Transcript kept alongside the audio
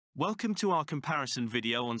Welcome to our comparison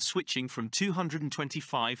video on switching from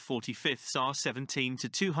 225/45 R17 to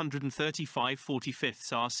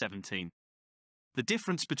 235/45 R17. The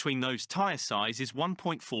difference between those tire size is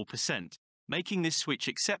 1.4%, making this switch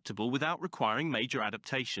acceptable without requiring major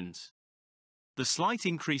adaptations. The slight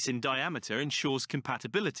increase in diameter ensures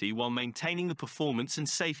compatibility while maintaining the performance and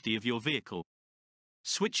safety of your vehicle.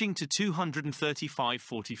 Switching to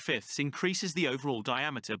 235/45 increases the overall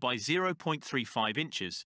diameter by 0.35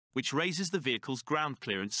 inches, which raises the vehicle's ground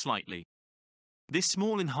clearance slightly. This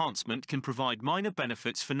small enhancement can provide minor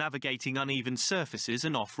benefits for navigating uneven surfaces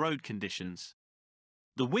and off-road conditions.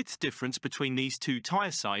 The width difference between these two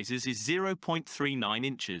tire sizes is 0.39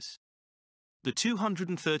 inches. The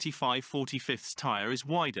 235/45 tire is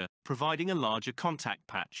wider, providing a larger contact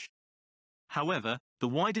patch. However, the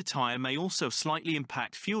wider tire may also slightly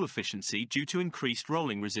impact fuel efficiency due to increased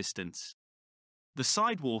rolling resistance. The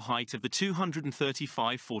sidewall height of the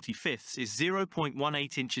 235/45 is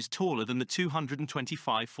 0.18 inches taller than the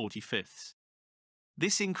 225/45.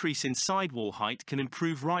 This increase in sidewall height can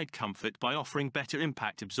improve ride comfort by offering better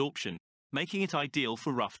impact absorption, making it ideal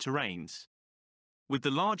for rough terrains. With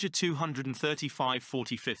the larger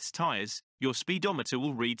 235/45 tires, your speedometer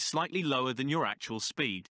will read slightly lower than your actual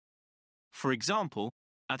speed. For example,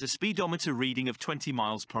 at a speedometer reading of 20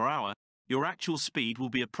 miles per hour, your actual speed will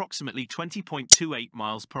be approximately 20.28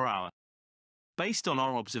 miles per hour. Based on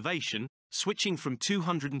our observation, switching from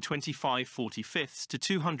 225/45 to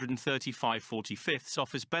 235/45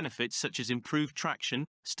 offers benefits such as improved traction,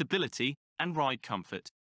 stability, and ride comfort.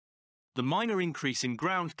 The minor increase in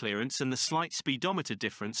ground clearance and the slight speedometer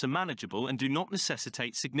difference are manageable and do not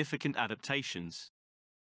necessitate significant adaptations.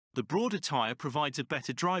 The broader tire provides a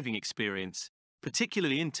better driving experience,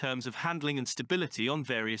 particularly in terms of handling and stability on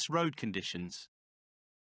various road conditions.